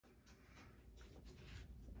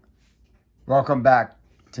Welcome back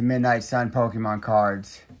to Midnight Sun Pokemon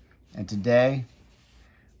Cards. And today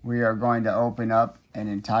we are going to open up an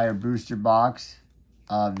entire booster box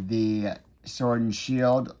of the Sword and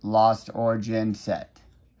Shield Lost Origin set.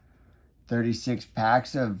 36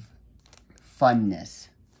 packs of funness.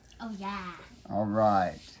 Oh yeah.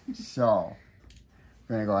 Alright, so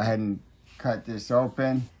we're going to go ahead and cut this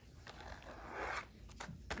open.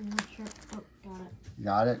 I'm not sure. Oh, got it.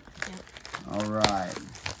 Got it? Yep. Alright.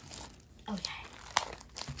 Okay.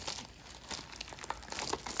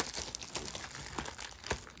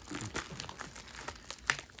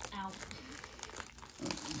 Ow.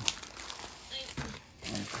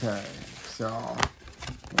 Okay, so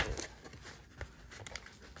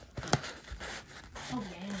Oh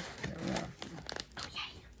yeah. Oh yeah.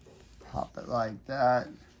 pop it like that.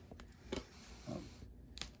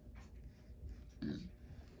 Just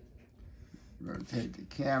rotate the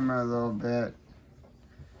camera a little bit.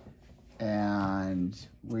 And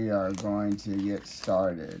we are going to get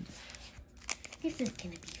started. This is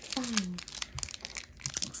gonna be fun.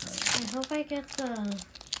 Okay. I hope I get the.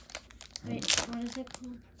 Wait, what is it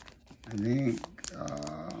called? I think,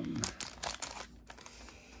 all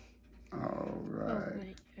Oh, right.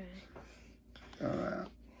 right. All right.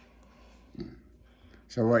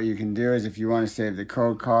 So what you can do is if you want to save the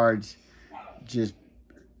code cards,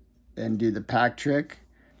 and do the pack trick,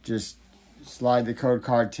 just slide the code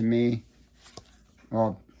card to me.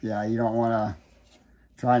 Well, yeah, you don't want to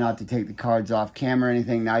try not to take the cards off camera or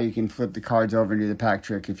anything. Now you can flip the cards over and do the pack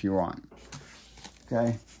trick if you want.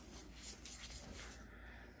 Okay?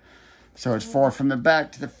 So it's 4 from the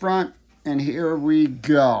back to the front, and here we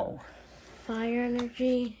go. Fire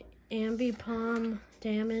energy, ambi palm,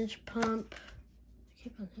 damage pump. I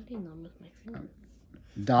keep on hitting them with my finger.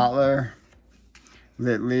 Dottler,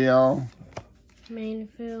 Litleo,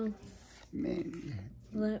 Mainfield,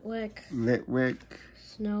 Litwick,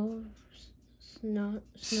 Snover,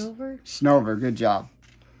 Snover, good job.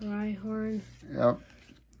 Rhyhorn. Yep.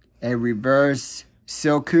 A reverse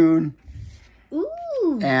Silcoon.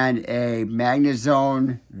 Ooh! And a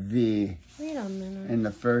Magnezone V Wait a minute. in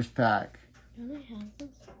the first pack. Don't I have this?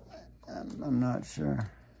 I'm not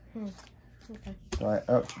sure. Okay. So I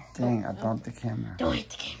bumped the camera. Don't hit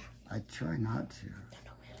the camera. I try not to.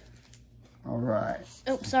 Don't hit it. All right.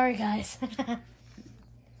 Oh, sorry, guys.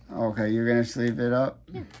 Okay, you're going to sleeve it up?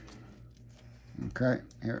 Yeah. Okay,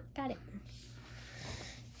 here. Got it.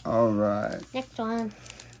 All right. Next one.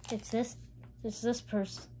 It's this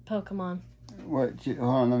Pokemon. Hold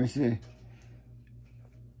on, let me see.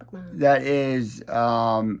 Pokemon. That is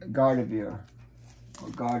Gardevoir. Or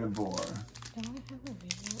Gardevoir. Do I have a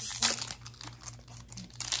remote?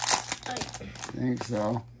 I think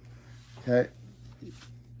so. Okay.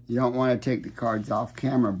 You don't want to take the cards off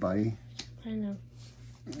camera, buddy. I know.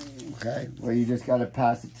 Okay. Well, you just got to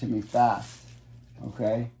pass it to me fast.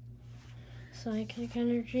 Okay. Psychic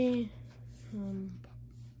energy.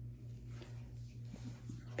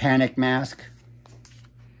 Panic Mask.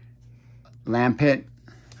 Lampit.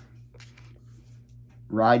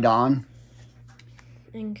 Rhydon.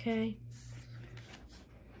 NK.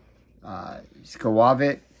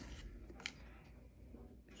 Skawavit.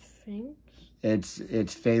 Thanx.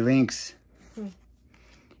 It's Phalanx.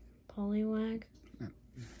 Poliwag.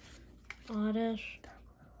 Oddish.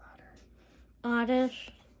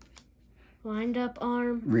 Wind up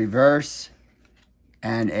arm. Reverse.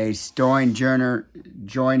 And a Stoin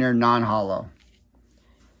Joiner non-hollow.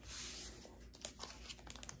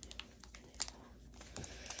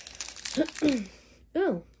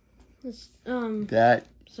 Ooh. It's, That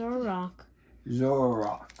Zoroark.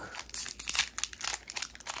 Zoroark.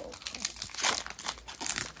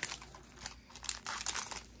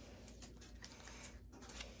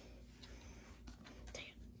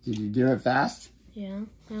 Did you do it fast? Yeah.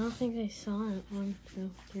 I don't think they saw it. 1, 2,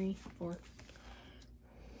 3, 4.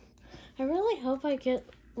 I really hope I get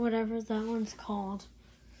whatever that one's called.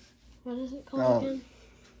 What is it called again?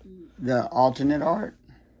 The alternate art?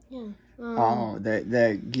 Yeah.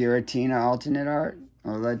 The Giratina alternate art?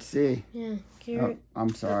 Oh, let's see. Yeah. Oh,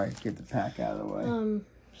 I'm sorry. Get the pack out of the way.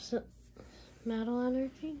 Metal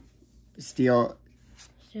energy? Steel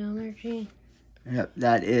energy. Yep,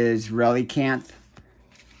 that is Relicanth.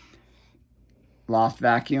 Lost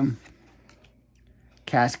Vacuum.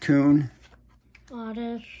 Cascoon.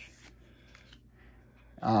 Oddish.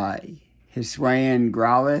 Hisuian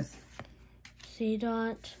Growlithe.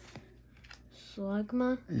 Seedot.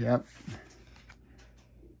 Slugma. Yep.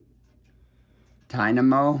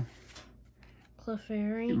 Dynamo.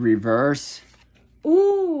 Clefairy. Reverse.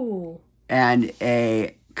 Ooh. And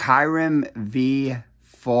a Kyurem V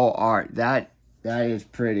full art. That is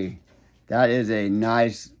pretty. That is a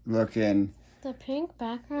nice looking. The pink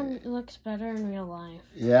background looks better in real life.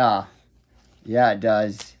 Yeah. Yeah, it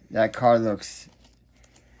does. That card looks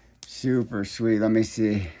super sweet. Let me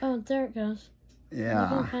see. Oh, there it goes. Yeah. I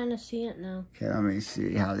can kind of see it now. Okay, let me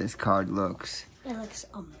see how this card looks. It looks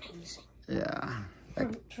amazing. Yeah.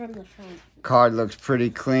 From the front. Card looks pretty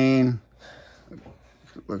clean.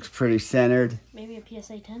 Looks pretty centered. Maybe a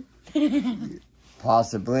PSA 10?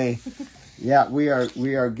 Possibly. Yeah, we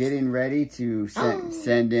are getting ready to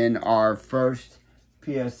send in our first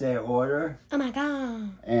PSA order. Oh my god.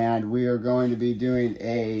 And we are going to be doing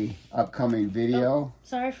a upcoming video. Oh,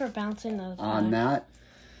 sorry for bouncing those on that.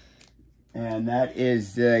 And that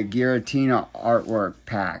is the Giratina artwork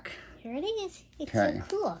pack. Here it is. It's okay.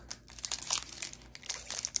 So cool.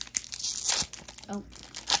 Oh.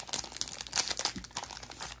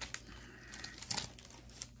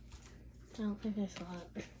 I don't think I saw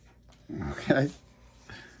it. Okay.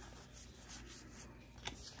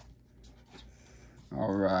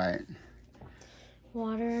 All right.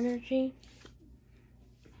 Water energy.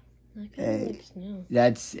 That kind of looks new.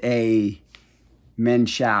 That's a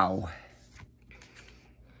Menshao.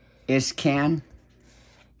 Iscan.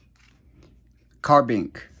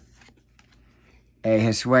 Carbink. A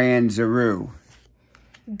Hisuian Zaru.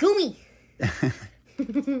 Gumi.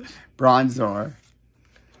 Bronzor.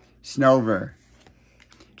 Snover.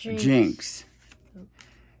 Jinx.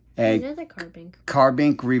 Another Carbink.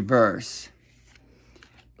 Carbink Reverse.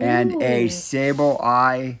 And Ooh. a Sable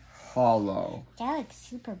Eye Hollow. That looks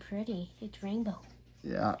super pretty. It's rainbow.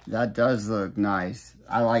 Yeah, that does look nice.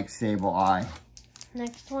 I like Sable Eye.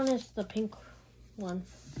 Next one is the pink one.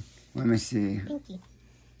 Let me see. Pinky.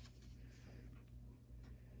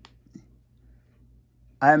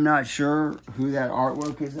 I'm not sure who that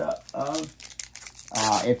artwork is of.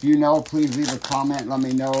 If you know, please leave a comment. Let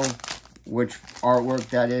me know which artwork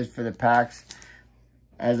that is for the packs.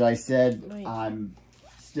 As I said, I'm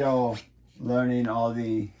still learning all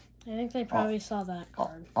the... I think they probably saw that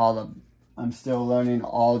card. I'm still learning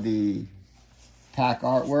all the pack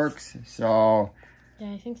artworks, so...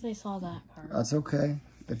 Yeah, I think they saw that card. That's okay.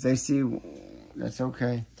 If they see, that's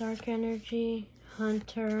okay. Dark Energy,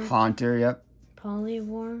 Hunter. Haunter, yep.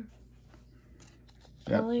 Polywar.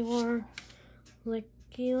 Yep. Polywar.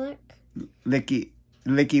 Licky Lick.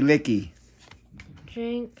 Licky.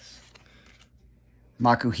 Jinx.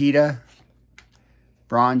 Makuhita.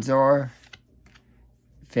 Bronzor.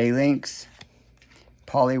 Phalanx.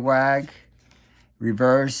 Poliwag.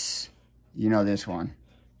 Reverse. You know this one.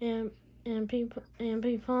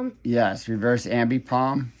 Ambipom. Yes, reverse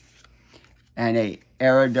Ambipom. And a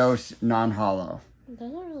Gyarados non-hollow. It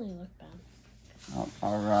doesn't really look bad. Oh,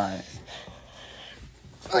 all right.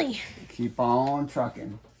 Oy. Keep on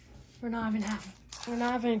trucking. We're not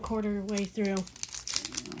even a quarter way through.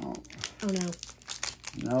 Oh, Oh no.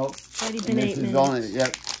 nope. Already been 8 minutes. Only,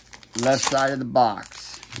 yep, left side of the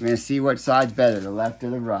box. We're going to see what side's better, the left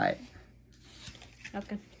or the right.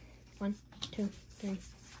 Okay. 1, 2, 3,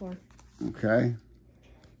 4. Okay.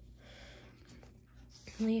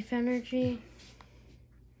 Leaf Energy.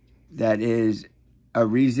 That is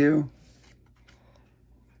Arizu.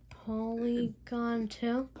 Polygon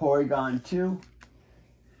 2. Porygon 2.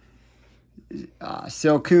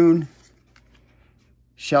 Silcoon.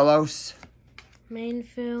 Shellos.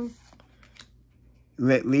 Mainfill.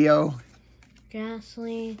 Litleo.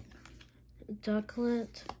 Ghastly.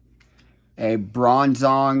 Ducklet. A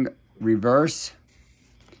Bronzong reverse.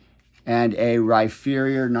 And a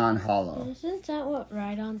Rhyperior non-hollow. Isn't that what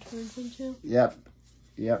Rhydon turns into? Yep.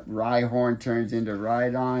 Rhyhorn turns into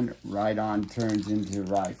Rhydon. Rhydon turns into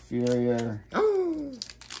Rhyperior. Oh!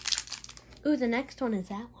 Ooh, the next one is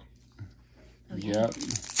that one. Okay. Yep.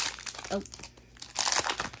 Oh.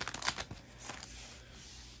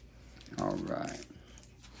 All right.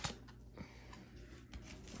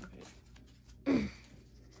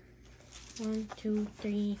 One, 2,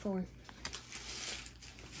 3, 4.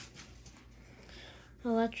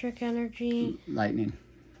 Electric Energy. Lightning.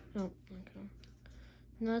 Oh, okay.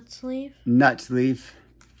 Nutsleaf. Nutsleaf.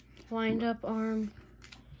 Wind Up Arm.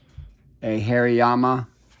 A Hariyama.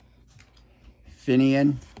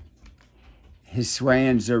 Finian.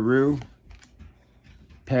 Hisuian Zaru.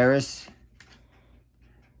 Paris.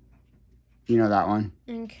 You know that one.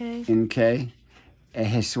 NK. A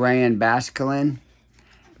Hisuian Basculin.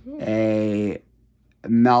 A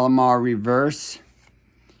Malamar Reverse.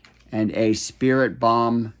 And a Spirit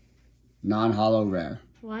Bomb non-hollow rare.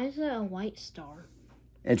 Why is it a white star?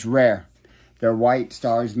 It's rare. The white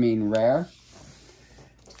stars mean rare.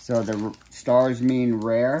 So the stars mean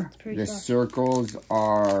rare. The circles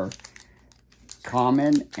are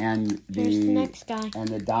common, and Here's the next guy. And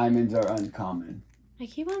the diamonds are uncommon. I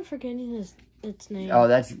keep on forgetting its name. Oh,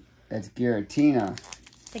 that's Giratina.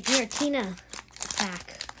 The Giratina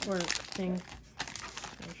pack or thing.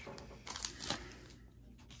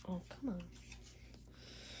 Oh, come on.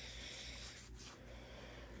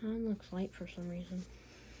 That looks light for some reason.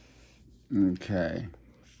 Okay.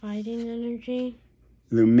 Fighting energy.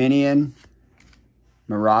 Luminion,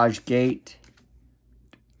 Mirage Gate,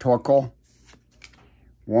 Torkoal,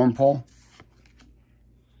 Wurmple,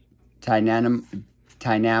 Tynamo,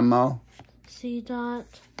 Seedot,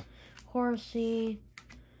 Horsey,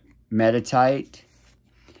 Meditite,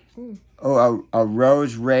 a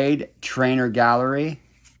Rose Raid Trainer Gallery,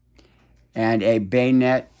 and a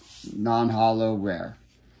Bayonet non-holo rare.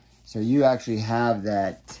 So you actually have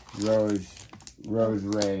that Rose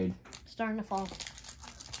Raid. Starting to fall.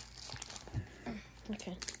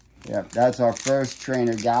 Okay. Yep, that's our first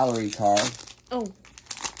Trainer Gallery card. Oh.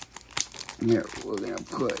 Here, we're gonna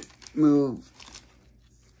put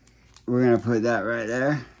that right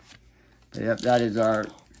there. But yep, that's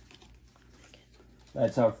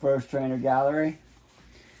our first Trainer Gallery.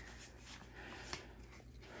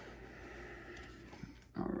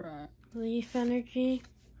 All right. Leaf energy.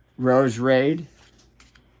 Rose Raid,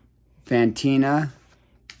 Fantina,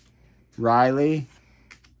 Riley,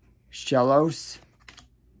 Shellos,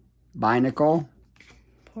 Binacle,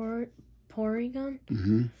 Porygon,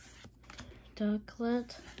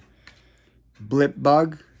 Ducklet,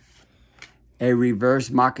 Blipbug, a Reverse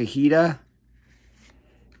Makahita,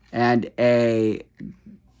 and a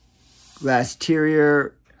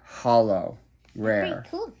Glastrier Hollow rare. Pretty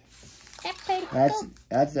cool. That's pretty cool.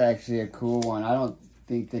 That's actually a cool one. I don't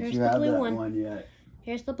think that you have that one yet.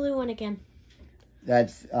 Here's the blue one again.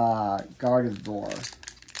 That's Gardevoir.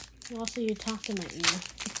 Also, you talked in my ear.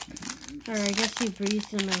 Or I guess you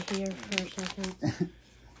breathed in my ear for a second.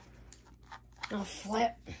 Oh,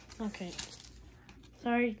 flip. Okay.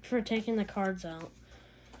 Sorry for taking the cards out.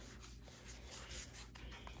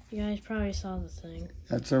 You guys probably saw the thing.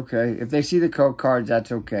 That's okay. If they see the code cards,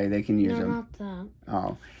 that's okay. They can use them. No, not that.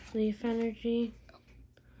 Oh. Leaf energy.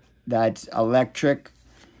 That's Electric,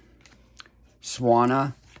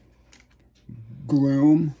 Swanna,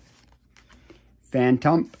 Gloom,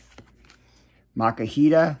 Phantump,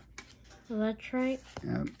 Makahita, Electrite.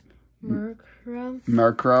 Yep.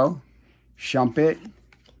 Murkrow. Shumpet.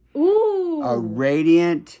 Ooh! A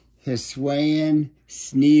Radiant Hisuian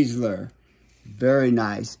Sneasler. Very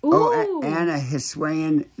nice. Ooh. Oh, and a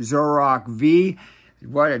Hisuian Zoroark V.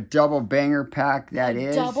 What a double banger pack that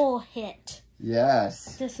is. Double hit.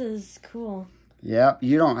 Yes. This is cool. Yep,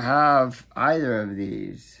 you don't have either of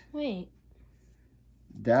these. Wait.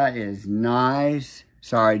 That is nice.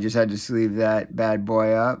 Sorry, just had to sleeve that bad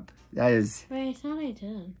boy up. That is... Wait, I thought I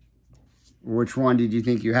did. Which one did you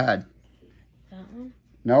think you had? That one?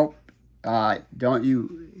 Nope. Don't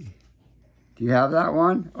you... Do you have that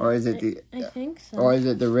one? Or is it I think so. Or is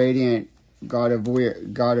it the Radiant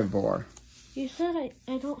Gardevoir? You said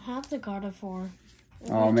I don't have the Gardevoir.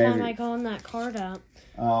 Oh, Every maybe. time I go in that card app.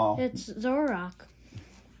 Oh. It's Zoroark.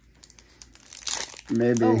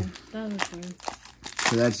 Maybe. Oh, that was weird.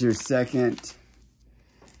 So that's your second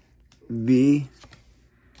V.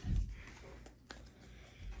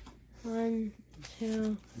 1,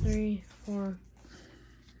 2, 3, 4.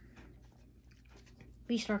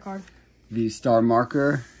 V-Star card. V-Star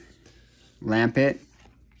Marker. Lampet.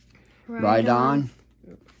 Rhydon.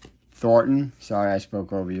 Thornton. Sorry, I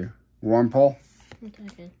spoke over you. Wurmple.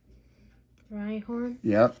 Okay. Rhyhorn.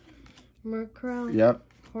 Yep. Murkrow. Yep.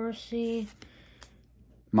 Horsey.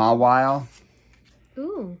 Mawile.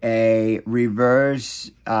 Ooh. A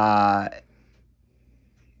Reverse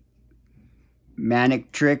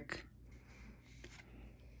Manic Trick.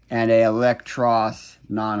 And a Electros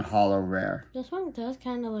non-holo rare. This one does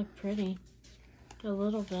kind of look pretty. A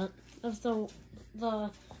little bit. Of the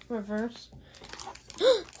reverse.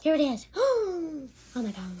 Here it is. Oh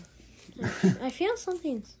my god. I feel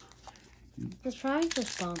something's... It's probably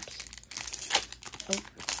just bumps. Oh.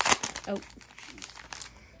 Oh.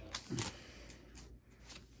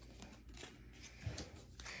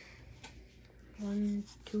 One,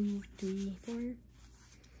 two, three, four.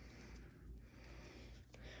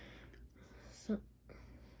 So,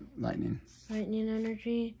 Lightning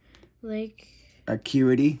energy. Lake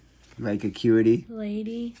Acuity. Lake Acuity.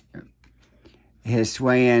 Lady. Yep.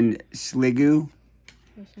 Hisuian Sliggoo.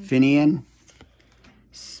 Finian.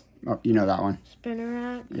 Oh, you know that one.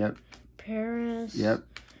 Spinnerack. Yep. Paris. Yep.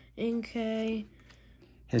 Inkay.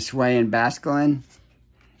 Hisuian Basculin.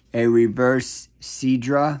 A Reverse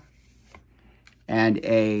Seadra. And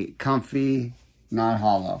a Comfy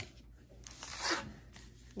non-holo.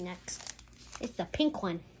 Next. It's the pink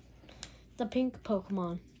one. The pink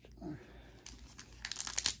Pokemon.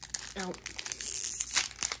 Oh.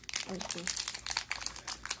 Okay.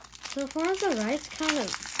 So far, the right's kind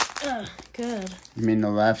of good. You mean the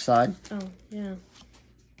left side? Oh, yeah.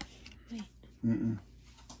 Wait.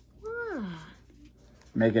 Ah.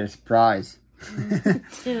 Make it a surprise.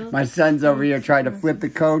 Two. My son's over here trying to flip the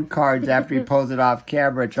code cards after he pulls it off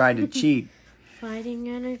camera, trying to cheat. Fighting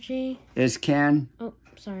energy. Iscan. Oh,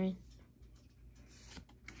 sorry.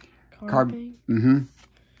 Carb.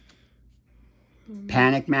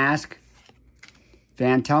 Panic Mask.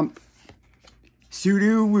 Phantump.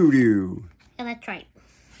 Sudo Woodoo. Electrite.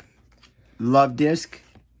 Love Disc.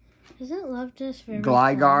 Isn't Love Disc very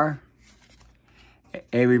Gligar.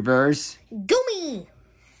 A reverse. Gummy!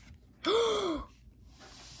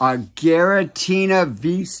 A Giratina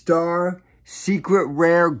V-Star Secret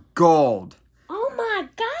Rare Gold. Oh my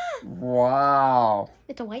god! Wow.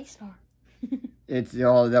 It's a white star. It's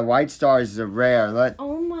the white stars are rare.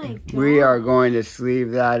 Oh my god. We are going to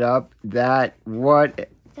sleeve that up. That's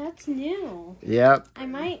new. Yep. I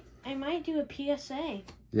might do a PSA.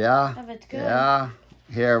 Yeah. If it's good. Yeah.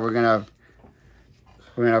 Here we're gonna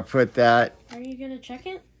put that. Are you gonna check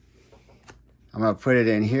it? I'm gonna put it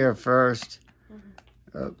in here first.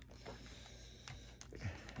 That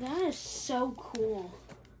is so cool.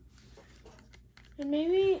 And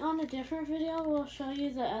maybe on a different video, we'll show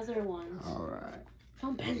you the other ones. All right.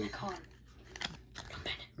 Don't bend the card. Don't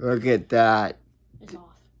bend it. Look at that. It's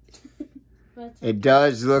off. It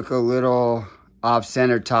does look a little off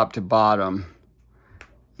center top to bottom.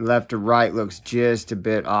 Left to right looks just a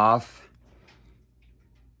bit off.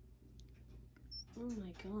 Oh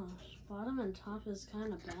my gosh. Bottom and top is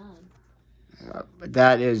kind of bad. But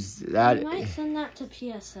that is I might send that to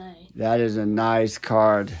PSA. That is a nice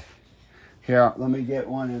card. Here, let me get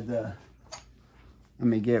one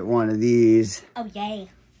of these. Oh yay.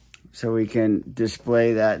 So we can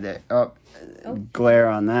display that. Glare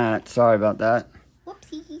on that. Sorry about that.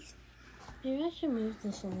 Whoopsies. Maybe I should move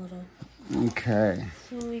this a little. Okay.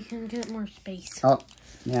 So we can get more space. Oh,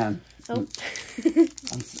 man. Oh.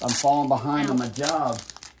 I'm falling behind on my job.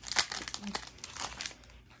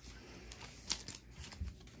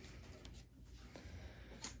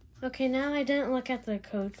 Okay, now I didn't look at the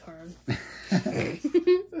code card.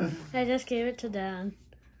 I just gave it to Dad.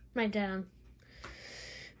 My dad.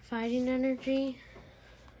 Fighting energy.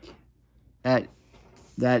 That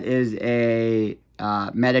is a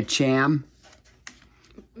Metacham.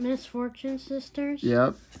 Misfortune Sisters.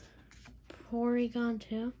 Yep. Porygon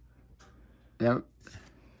 2. Yep.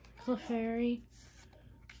 Clefairy.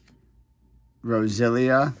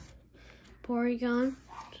 Roselia. Porygon.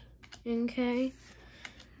 NK.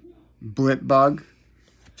 Blipbug.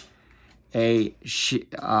 A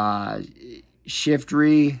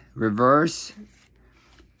Shiftry reverse.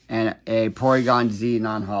 And a Porygon Z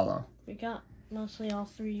non-hollow. We got mostly all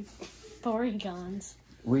three Porygons.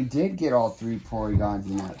 We did get all three Porygons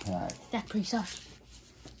in that pack. That's pretty soft.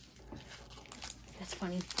 That's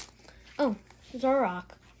funny. Oh, Zorok.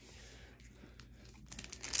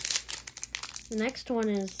 The next one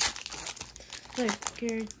is the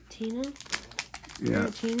Giratina. Yeah,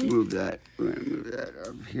 Giratina. move that. We're gonna move that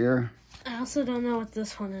up here. I also don't know what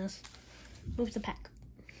this one is. Move the pack.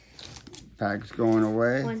 Pack's going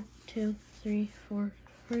away. 1, 2, 3, 4.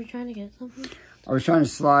 Were you trying to get something? I was trying to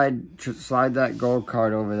slide that gold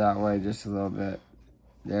card over that way just a little bit.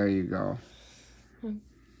 There you go.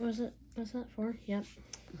 Was that 4? Yep.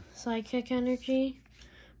 Psychic Energy.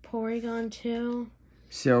 Porygon 2.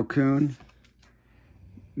 Silcoon.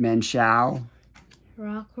 Menshao.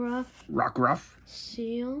 Rockruff.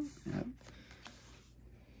 Seal. Yep.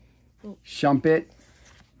 Oh. Shumpit.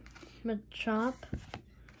 Machop.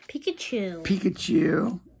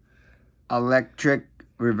 Pikachu. Electric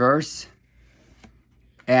reverse.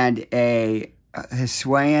 And a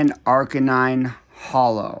Hisuian Arcanine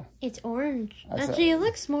hollow. It's orange. Actually, it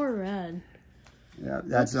looks more red. Yeah,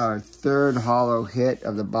 that's our third hollow hit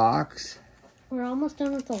of the box. We're almost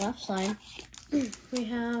done with the left side. We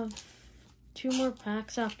have 2 more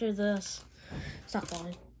packs after this. Stop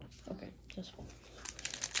falling. Okay, just fall.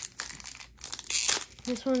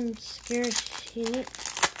 This one's Giratina.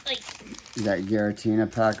 Is that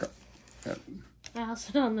Giratina pack? Yep. I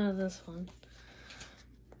also don't know this one.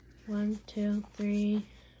 1, 2, 3,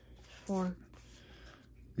 4. Are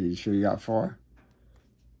you sure you got 4?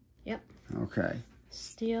 Yep. Okay.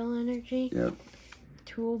 Steel Energy. Yep.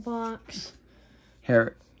 Toolbox.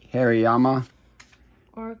 Hariyama.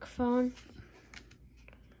 Arc Phone.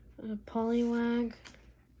 Poliwag.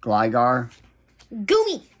 Gligar.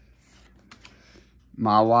 Goomy.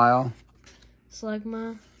 Mawile.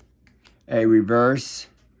 Slugma. A reverse.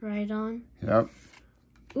 Right on. Yep.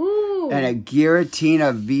 Ooh. And a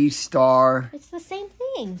Giratina V-Star. It's the same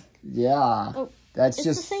thing. Yeah. Oh, that's it's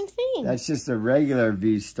just the same thing. That's just a regular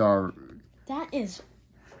V-Star. That is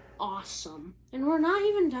awesome. And we're not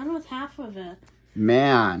even done with half of it.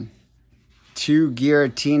 Man. 2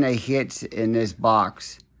 Giratina hits in this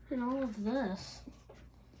box. And all of this.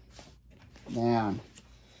 Man.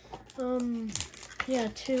 Yeah,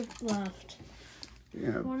 2 left.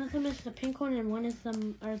 Yeah. One of them is the pink one, and one is the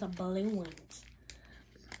blue ones.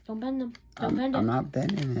 Don't bend them. Don't bend it. I'm not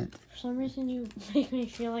bending it. For some reason, you make me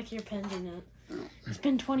feel like you're bending it. It's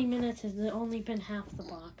been 20 minutes. It's only been half the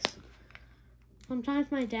box.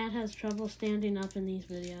 Sometimes my dad has trouble standing up in these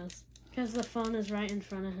videos because the phone is right in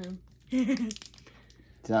front of him.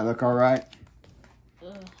 Does that look all right?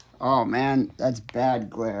 Ugh. Oh, man, that's bad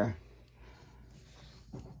glare.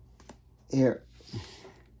 Here.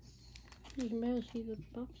 You can barely see the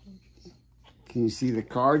box. Can you see the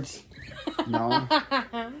cards? No?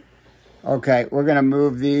 Okay, we're going to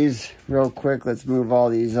move these real quick. Let's move all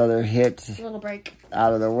these other hits Little break.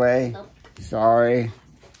 out of the way. Nope. Sorry.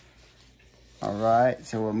 All right,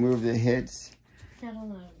 so we'll move the hits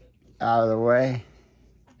out of the way.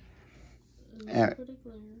 And,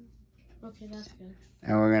 okay, that's good.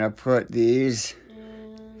 and we're going to put these.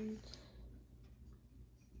 And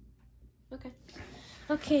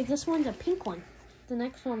okay, this one's a pink one. The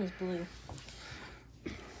next one is blue.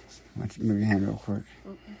 Why don't you move your hand real quick?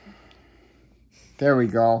 Okay. There we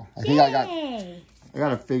go. I think Yay! I got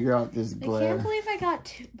to figure out this I glare. can't believe I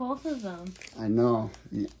got both of them. I know.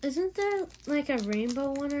 Isn't there like a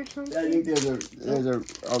rainbow one or something? I think there's a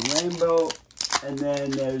rainbow, and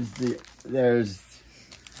then there's.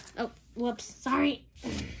 Oh, whoops! Sorry.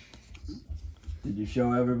 Did you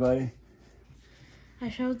show everybody? I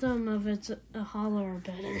showed them if it's a hollow or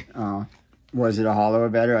better. Oh, was it a hollow or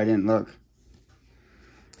better? I didn't look.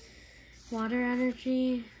 Water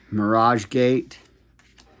energy. Mirage Gate,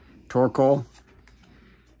 Torkoal,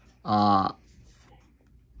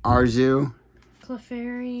 Arzu,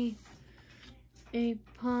 Clefairy,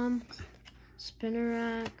 Apom,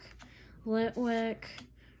 Spinnerack, Litwick,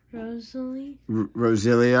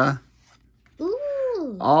 Roselia.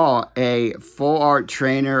 Ooh! Oh, a full art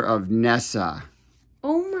trainer of Nessa.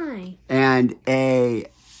 Oh my! And a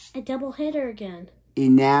double hitter again.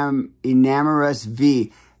 Enamorous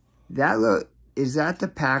V. Is that the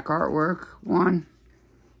pack artwork one?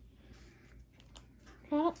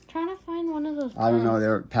 Try to find one of those. I don't know.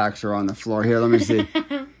 Their packs are on the floor. Here, let me see.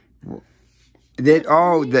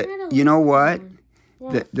 You know what?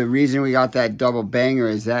 The reason we got that double banger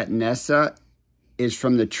is that Nessa is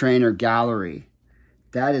from the trainer gallery.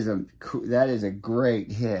 That is a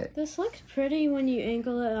great hit. This looks pretty when you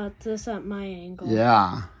angle it at my angle.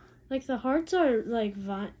 Yeah. Like the hearts are like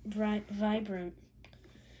vibrant.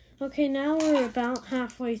 Okay, now we're about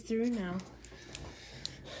halfway through now.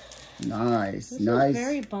 Nice. This nice. is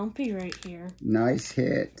very bumpy right here. Nice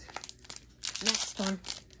hit. Next one.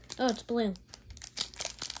 Oh, it's blue.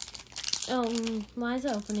 Oh, why is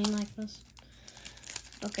it opening like this?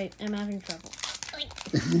 Okay, I'm having trouble.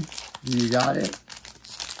 You got it?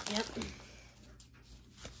 Yep.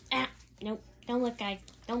 Ah, nope. Don't look, guys.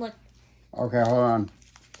 Don't look. Okay, hold on.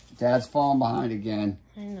 Dad's falling behind again.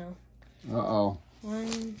 I know. Uh-oh.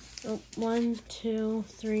 1, 2,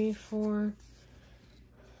 3, 4.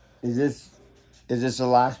 Is this the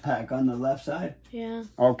last pack on the left side? Yeah.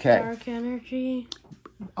 Okay. Dark energy.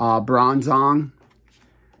 Bronzong.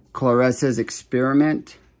 Clarissa's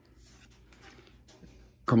Experiment.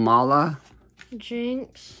 Kamala.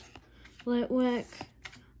 Jinx. Litwick.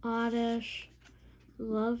 Oddish.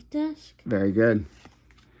 Love Disc. Very good.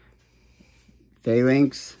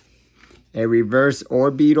 Phalanx. A reverse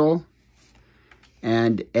Orbeetle.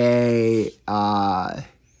 And a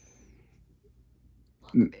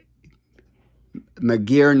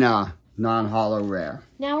Magirna non-hollow rare.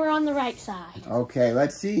 Now we're on the right side. Okay,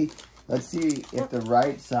 let's see if the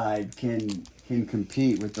right side can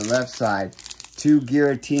compete with the left side. 2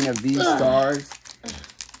 Giratina V-Stars.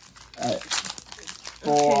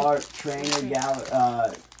 Full art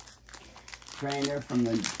trainer from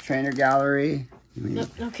the trainer gallery. No,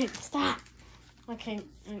 okay, stop. Okay,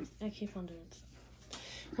 I keep on doing it.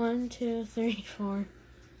 1, 2, 3, 4.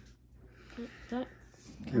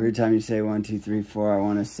 Every time you say 1, 2, 3, 4, I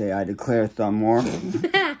want to say I declare thumb war.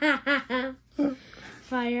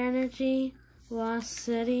 Fire energy, Lost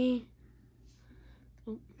City.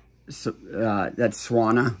 So, that's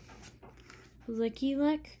Swanna. Licky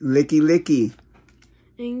Lick. Licky Licky.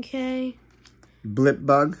 Inkay.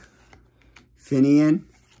 Blipbug. Finian.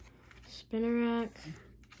 Spinnerack.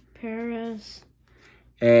 Paris.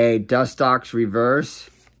 a Dustox reverse,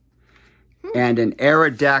 and an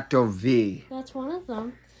Aerodactyl V. That's one of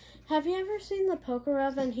them. Have you ever seen the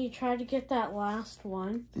Pokerev and he tried to get that last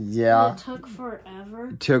one? Yeah. And it took forever.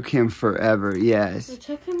 It took him forever, yes. It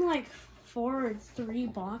took him like 4 or 3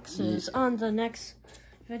 boxes on the next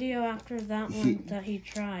video after that one that he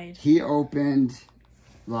tried. He opened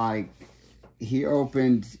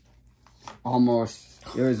almost,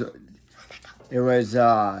 it was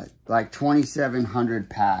like 2,700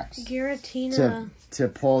 packs. Giratina. To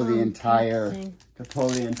pull the entire,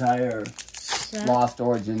 Set. Lost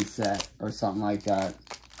Origin set or something like that.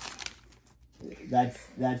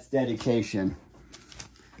 That's dedication.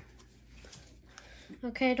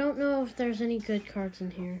 Okay, I don't know if there's any good cards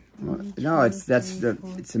in here. No, it's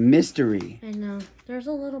a mystery. I know. There's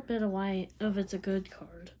a little bit of white if it's a good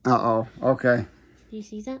card. Uh-oh. Okay. Do you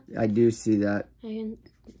see that? I do see that. You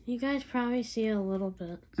guys probably see it a little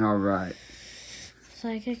bit. All right.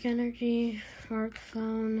 Psychic Energy, Arc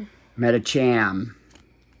Phone, Metacham.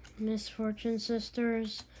 Misfortune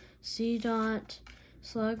Sisters, C-Dot,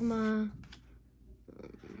 Slugma,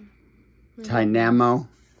 Dynamo.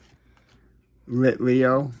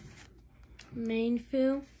 Litleo.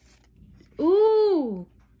 Mainfu. Ooh!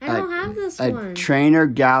 I don't have this one. A Trainer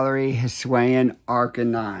Gallery Hisuian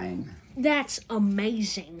Arcanine. That's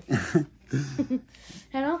amazing.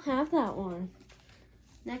 I don't have that one.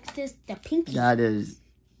 Next is the Pinky. That is...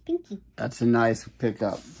 Pinky. That's a nice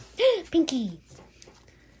pickup. Pinky.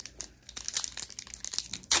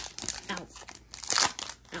 Ow.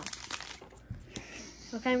 Ow.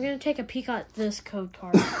 Okay, I'm going to take a peek at this code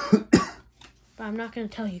card. But I'm not going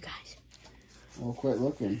to tell you guys. Well, quit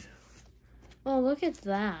looking. Oh, look at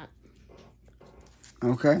that.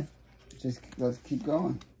 Okay. Let's keep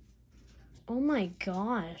going. Oh my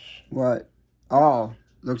gosh. What? Oh,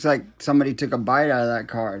 looks like somebody took a bite out of that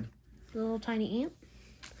card. The little tiny ant.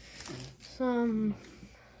 Some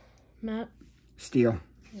Matt. Steel.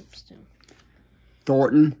 Yep, still.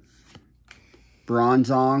 Thornton.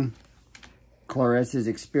 Bronzong. Clarissa's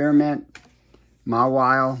Experiment.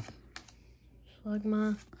 Mawile.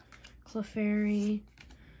 Slugma. Clefairy.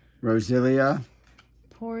 Rosilia.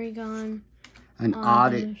 Porygon. An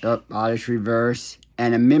Oddish Reverse.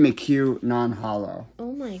 And a Mimikyu non-hollow.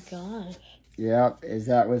 Oh my gosh. Yep.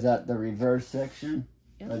 Was that the reverse section?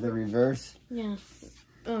 Yep. Or the reverse? Yeah.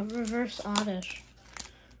 Reverse Oddish.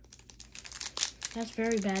 That's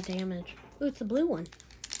very bad damage. Ooh, it's the blue one.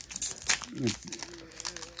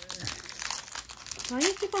 Why do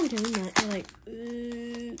you keep on doing that? You're like,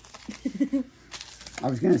 I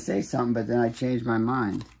was going to say something, but then I changed my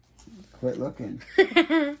mind. Quit looking.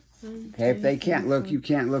 Okay, if they can't look, you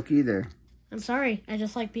can't look either. I'm sorry. I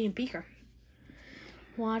just like being Beaker.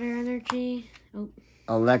 Water Energy. Oh.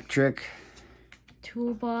 Electric.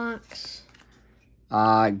 Toolbox.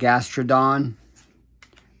 Gastrodon.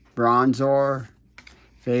 Bronzor.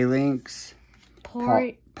 Phalanx.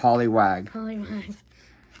 Poliwag. Poliwag.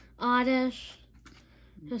 Oddish.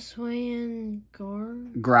 Hisuian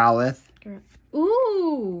Growlithe.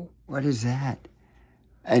 Ooh! What is that?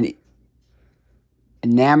 An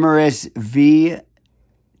Enamorous V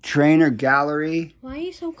Trainer Gallery. Why are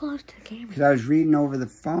you so close to the camera? Because I was reading over the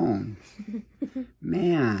phone.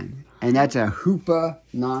 Man. And that's a Hoopa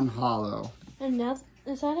non-hollow.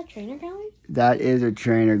 Is that a trainer gallery? That is a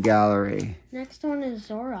trainer gallery. Next one is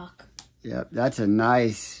Zorok. Yep, that's a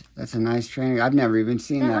nice trainer. I've never even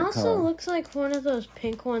seen that That also color. looks like one of those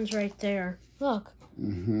pink ones right there. Look.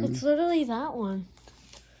 Mm-hmm. It's literally that one.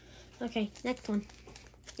 Okay, next one.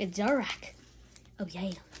 It's Zorok. Oh,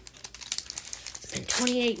 yeah. It's been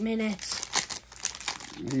 28 minutes.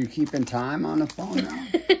 Are you keeping time on the phone now?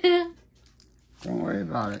 Don't worry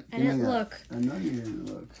about it. I didn't look. I know you didn't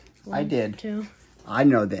look. 1, I did. 2. I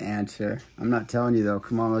know the answer. I'm not telling you, though.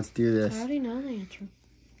 Come on, let's do this. I already know the answer.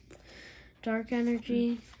 Dark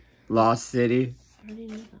Energy. Lost City. I already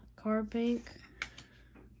know that. Card Bank.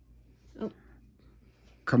 Oh.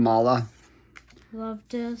 Kamala. Love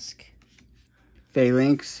Disc.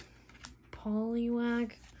 Phalanx.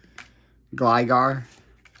 Poliwag. Gligar.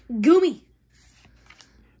 Goomy.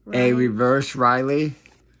 A reverse Riley.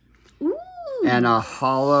 Ooh. And a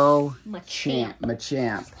hollow Machamp.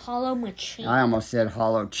 Machamp. Hollow Machamp. I almost said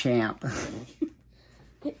hollow champ.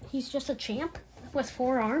 He's just a champ with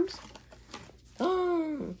 4 arms.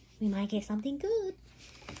 Oh, we might get something good.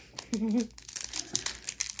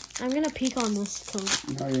 I'm gonna peek on this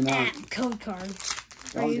code. No, you're not. Code card.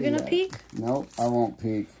 Don't Are you gonna peek? Nope, I won't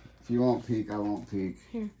peek. If you won't peek, I won't peek.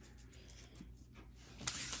 Here.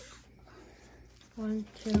 1,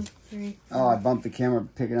 2, 3. Oh, I bumped the camera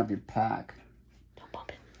picking up your pack. Don't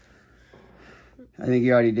bump it. I think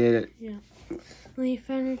you already did it. Yeah. Leaf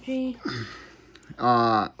Energy.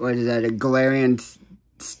 What is that? A Galarian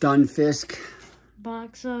Stunfisk.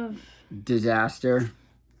 Box of Disaster.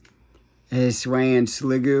 Hisuian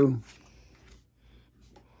Sliggoo.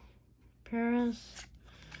 Paris.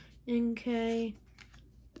 Inkay.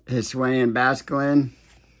 Hisuian Basculin.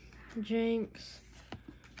 Jinx.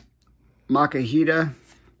 Makahita.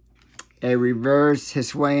 A reverse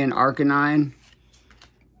Hisuian Arcanine.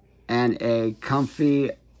 And a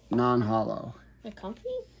Comfy non-hollow. A Comfy?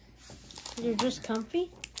 You're just Comfy?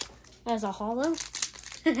 As a hollow?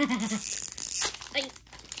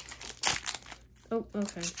 Oh,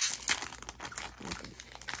 okay.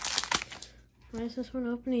 Why is this one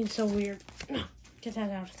opening so weird? Get that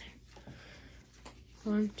out of there.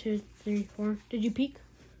 1, 2, 3, 4. Did you peek?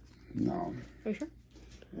 No. Are you sure?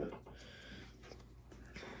 Yep.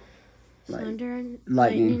 Thunder,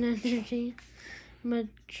 Lightning Energy,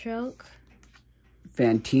 Machoke,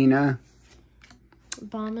 Fantina.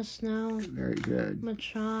 Bomb of Snow, Very good.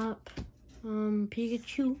 Machop,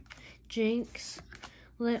 Pikachu, Jinx,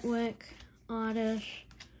 Litwick, Oddish.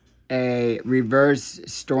 A reverse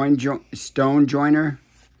stone joiner.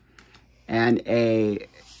 And a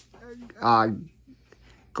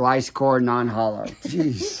Gliscor non-hollow.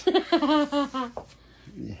 Jeez.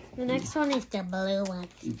 The next one is the blue one.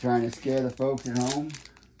 You trying to scare the folks at home?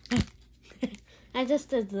 I just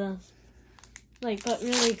did this. Like, but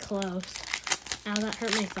really close. Ow, that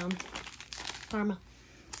hurt my thumb. Karma.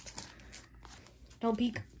 Don't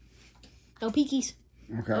peek. No peekies.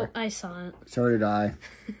 Okay. Oh, I saw it. So did I.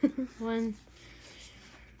 One.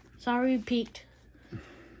 Sorry, we peeked.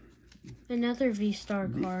 Another V-Star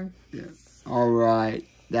card. Yeah. All right.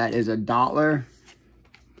 That is a Dottler.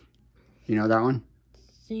 You know that one?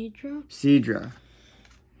 Seadra. Seadra.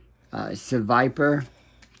 Seviper.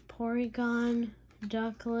 Porygon.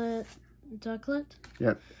 Ducklet.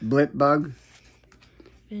 Yep. Blipbug.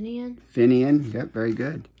 Finian. Yep, very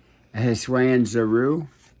good. A Hisuian Zaru.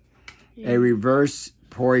 Yeah. A reverse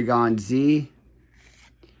Porygon Z.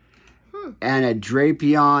 And a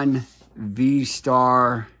Drapion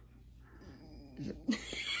V-Star.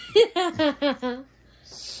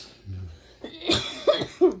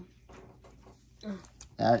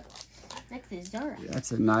 Next is Zara.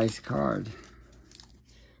 That's a nice card.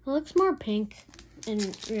 It looks more pink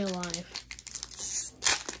in real life.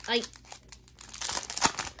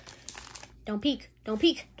 Don't peek. Don't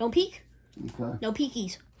peek. Don't peek. Okay. No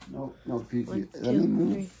peekies. No peeky. 1, Let me 2,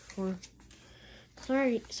 move. 3,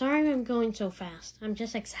 4. Sorry I'm going so fast. I'm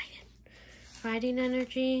just excited. Fighting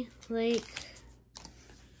Energy, Lake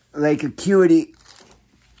Acuity.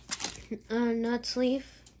 Nutsleaf,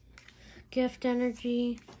 Gift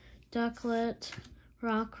Energy, Ducklet,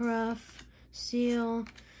 Rockruff, Seal,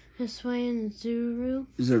 Hisuian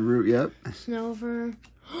Zaru, yep. Snover.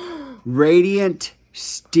 Radiant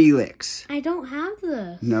Steelix. I don't have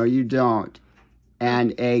this. No, you don't.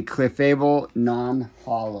 And a Clefable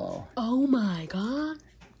non-hollow. Oh my god.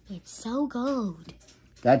 It's so good.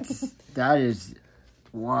 That is,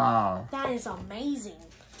 wow. That is amazing.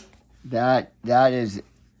 That is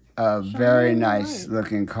a very nice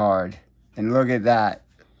looking card. And look at that.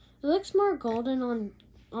 It looks more golden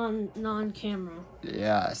on non-camera.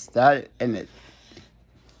 Yes, that's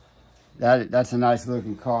a nice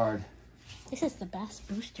looking card. This is the best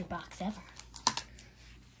booster box ever.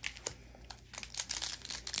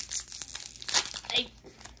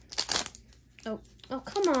 Oh,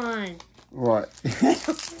 come on. What?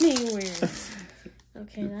 Being weird.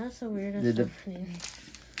 Okay, that's the weirdest opening.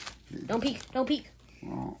 Don't peek. Don't peek.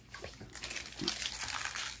 Oh.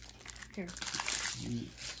 Here.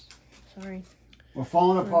 Sorry. We're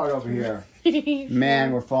falling apart over here.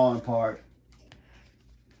 Man, we're falling apart.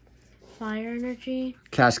 Fire Energy.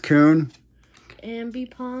 Cascoon.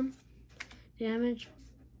 Ambipom. Damage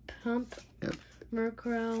Pump. Yep.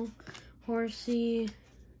 Murkrow. Horsey.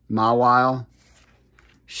 Mawile.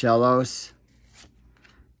 Shellos.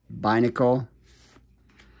 Binacle.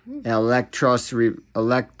 Electros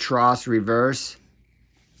Reverse.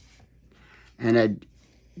 And a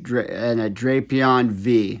Drapion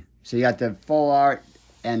V. So you got the full art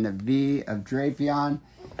and the V of Drapion.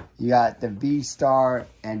 You got the V-Star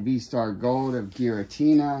and V-Star Gold of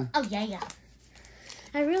Giratina. Oh, yeah.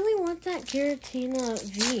 I really want that Giratina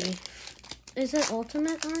V. Is it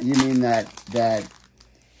ultimate art? You mean that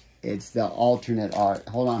it's the alternate art.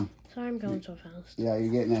 Hold on. Sorry, I'm going so fast. Yeah,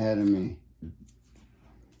 you're getting ahead of me.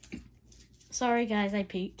 Sorry, guys, I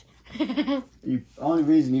peeked. The only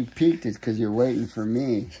reason you peeked is because you're waiting for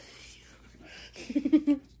me.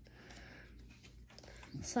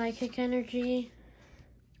 Psychic Energy.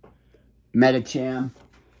 Metacham.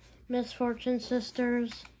 Misfortune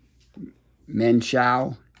Sisters.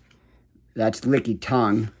 Menchow. That's Licky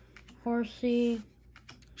Tongue. Horsey.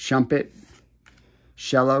 Shumpet.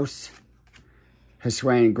 Shellos.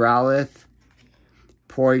 Hisuian Growlithe.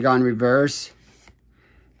 Porygon Reverse.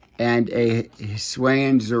 And a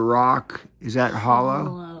Hisuian Zoroark. Is that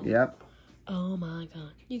hollow? Yep. Oh my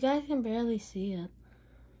god. You guys can barely see it.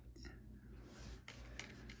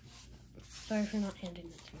 Sorry for not handing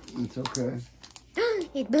this to you. It's okay.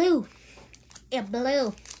 It blew. It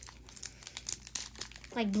blew.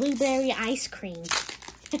 Like blueberry ice cream.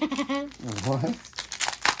 What?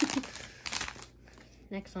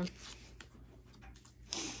 Next one.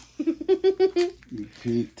 You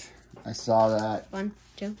peeked. I saw that. 1,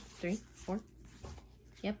 2, 3, 4.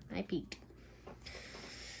 Yep, I peeked.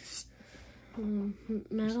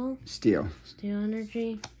 Metal. Steel. Steel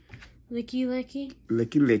energy. Licky Licky.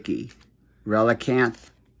 Licky Licky.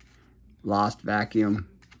 Relicanth. Lost Vacuum.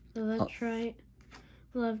 Electrite.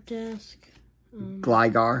 Love Disc.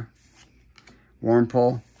 Gligar.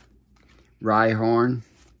 Wurmple. Rhyhorn.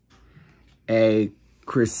 A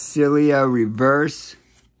Cresselia Reverse.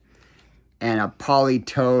 And a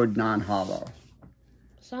Politoed non-hollow.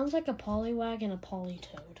 Sounds like a Poliwag and a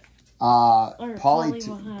Politoed.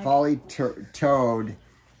 Politoed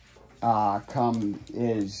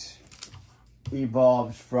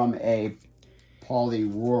evolves from a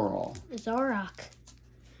Poliwhirl. Zoroark.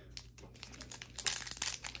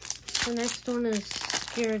 The next one is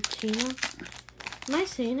Giratina. Am I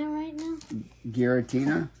saying it right now?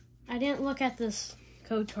 Giratina? I didn't look at this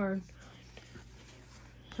code card.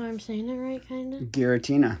 So I'm saying it right, kind of?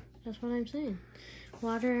 Giratina. That's what I'm saying.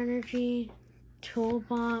 Water Energy,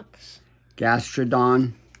 Toolbox,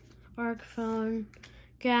 Gastrodon. Arcphone,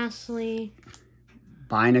 Ghastly,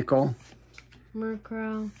 Binacle.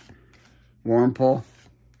 Murkrow, Wurmple.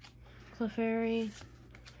 Clefairy.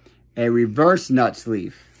 A Reverse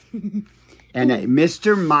Nutsleaf. And a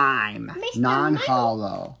Mr. Mime.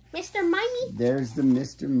 Non-hollow. Mr. Mimey. There's the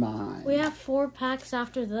Mr. Mime. We have 4 packs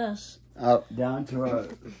after this. Oh, down to a...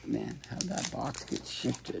 Man, how'd that box get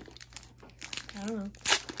shifted? I don't know.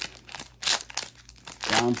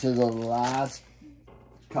 Down to the last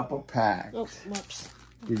couple packs. Oh, whoops.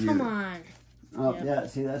 Come on. Oh, yeah,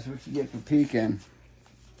 see, that's what you get for peeking.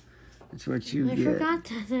 That's what you get. I forgot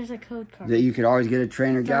that there's a code card. That you could always get a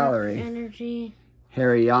trainer gallery. Energy.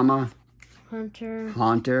 Hariyama.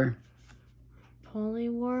 Haunter.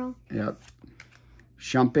 Poliwhirl. Yep.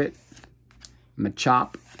 Shumpet.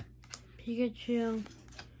 Machop. Pikachu.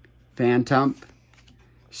 Phantump.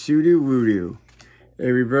 Sudowoodo.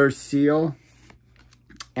 A Reverse Seal.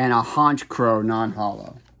 And a Honchkrow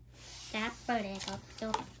non-hollow.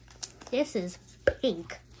 This is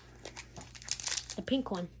pink. The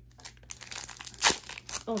pink one.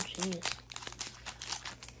 Oh, jeez.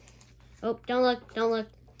 Oh, don't look, don't look,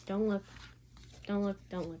 don't look, don't look,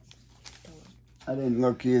 don't look, don't look. I didn't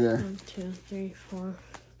look either. 1, 2, 3, 4.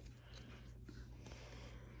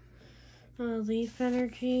 Leaf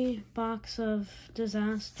Energy, Box of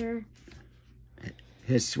Disaster.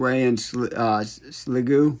 Hisuian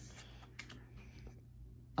Sliggoo.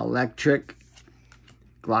 Electric.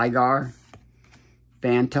 Gligar.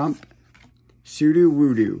 Phantump.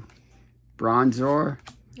 Sudowoodo. Bronzor.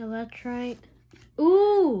 Electrite.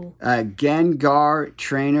 Ooh! Gengar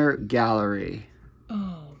Trainer Gallery.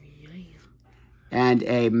 Oh, yeah. And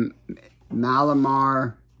a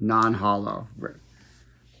Malamar non-hollow.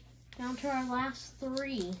 Down to our last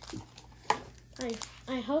 3.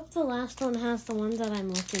 I hope the last one has the ones that I'm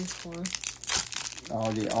looking for.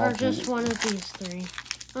 Oh, the alternate. Or just one of these 3.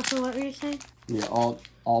 Also, what were you saying? The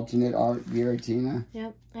alternate art Giratina?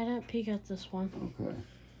 Yep, I didn't peek at this one. Okay.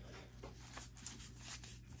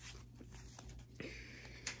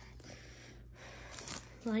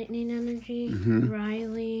 Lightning Energy,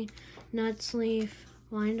 Riley, Nutsleaf,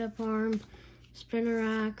 Wind Up Arm,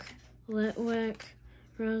 Spinnerack, Litwick,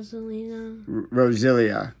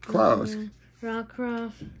 Roselia. Close.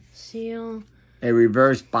 Rockruff, Seal. A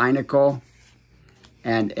Reverse Binacle.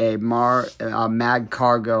 And a Mag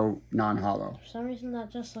Cargo non-hollow. For some reason,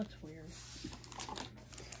 that just looks weird.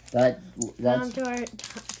 That's down to our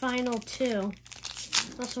final 2.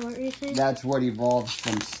 Also, what were you saying? That's what evolves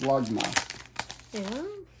from Slugma. Yeah.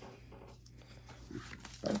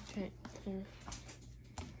 Okay.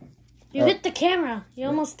 You hit the camera. You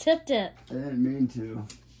almost tipped it. I didn't mean to.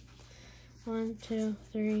 1, 2,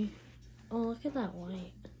 3. Oh, look at that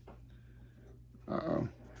white. Uh-oh.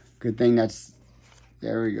 Good thing that's...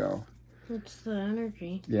 There we go. It's the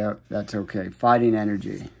energy. Yep, that's okay. Fighting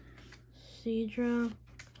energy. Seadra.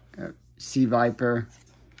 Sea Viper.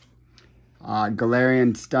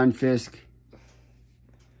 Galarian Stunfisk.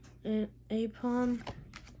 Apom.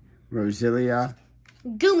 Roselia,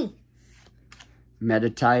 Goomy.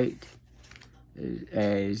 Meditite,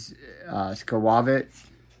 a Skawavit,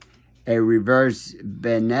 a reverse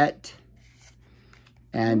Bennett,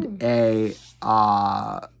 and a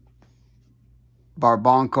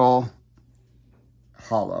Barboncle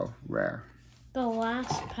Hollow Rare. The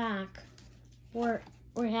last pack.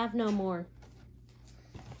 We have no more.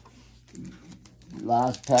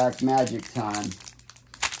 Last pack, magic time.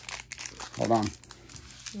 Hold on.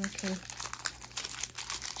 Okay.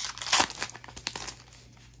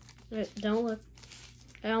 Wait, don't look.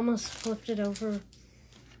 I almost flipped it over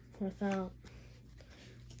without.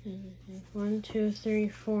 1, 2, 3,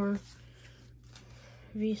 4.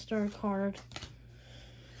 V-Star card.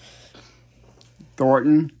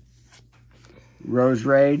 Thornton,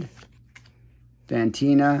 Roserade,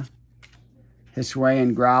 Fantina,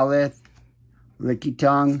 Hisuian Growlithe,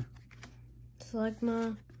 Lickitung,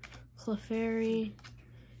 Slugma, Clefairy,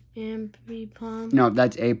 Ambipom. No,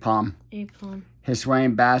 that's Apom. Apom.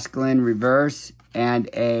 Hisuian Basculin Reverse, and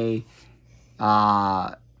a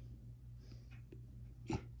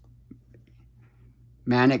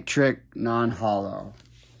Manic Trick non-hollow.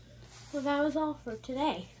 Well, that was all for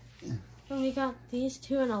today. And we got these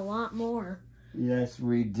two and a lot more. Yes,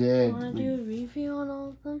 we did. Want to do a review on all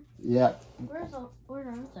of them? Yep. Where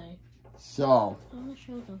are they? So. I want to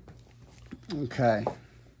show them. Okay.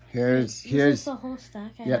 Here's the whole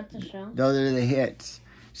stack I have to show. Those are the hits.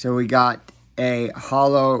 So we got a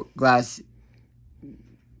hollow glass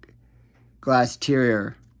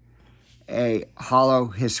terrier, a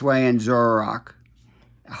hollow Hisuian Zoroark,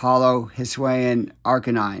 a hollow Hisuian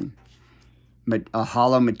Arcanine, a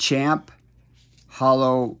hollow Machamp,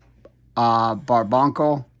 hollow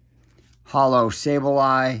Barboncle, hollow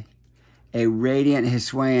Sableye, a radiant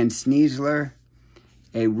Hisuian Sneasler,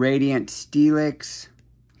 a radiant Steelix,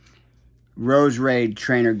 Roserade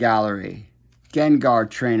Trainer Gallery, Gengar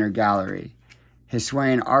Trainer Gallery,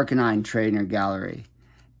 Hisuian Arcanine Trainer Gallery,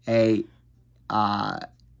 a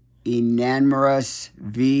Enamorous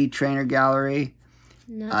V Trainer Gallery,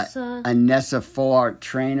 a Nessa Full Art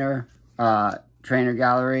Trainer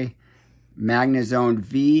Gallery, Magnezone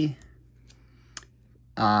V,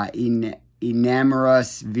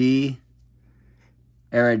 Enamorous V,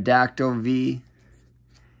 Aerodactyl V,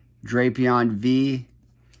 Drapion V,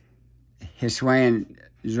 Hisuian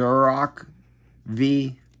Zoroark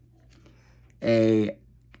V, a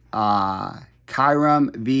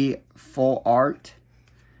Kyurem V Full Art,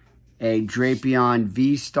 a Drapion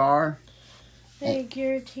V-Star, a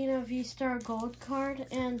Giratina V-Star Gold card,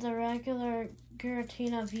 and the regular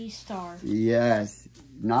Giratina V-Star. Yes,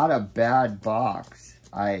 not a bad box.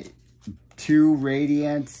 2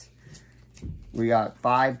 Radiants. We got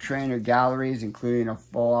 5 trainer galleries, including a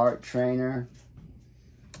full art trainer.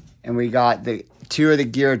 And we got the 2 of the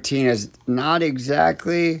Giratinas. Not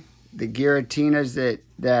exactly the Giratinas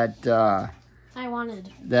that I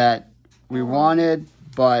wanted. That we wanted,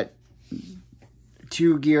 but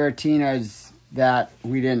 2 Giratinas that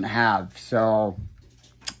we didn't have. So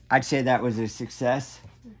I'd say that was a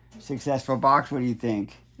successful box. What do you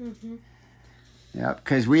think? Mm-hmm. Yeah,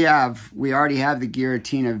 because we already have the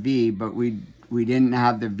Giratina V, but we didn't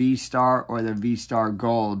have the V-Star or the V-Star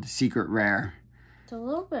Gold Secret Rare. It's a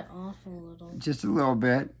little bit off a little. Just a little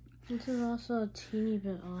bit. This is also a teeny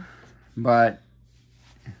bit off. But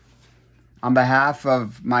on behalf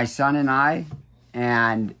of my son and I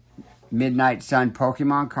and Midnight Sun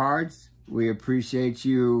Pokemon Cards, we appreciate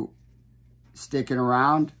you sticking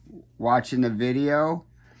around, watching the video.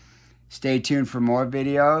 Stay tuned for more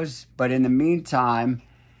videos. But in the meantime,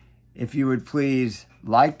 if you would please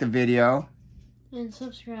like the video. And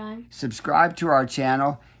subscribe. Subscribe to our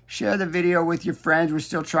channel. Share the video with your friends. We're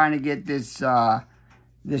still trying to get this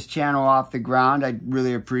this channel off the ground. I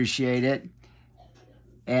really appreciate it.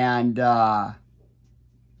 And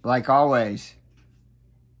like always,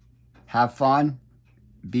 have fun.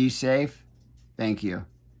 Be safe. Thank you.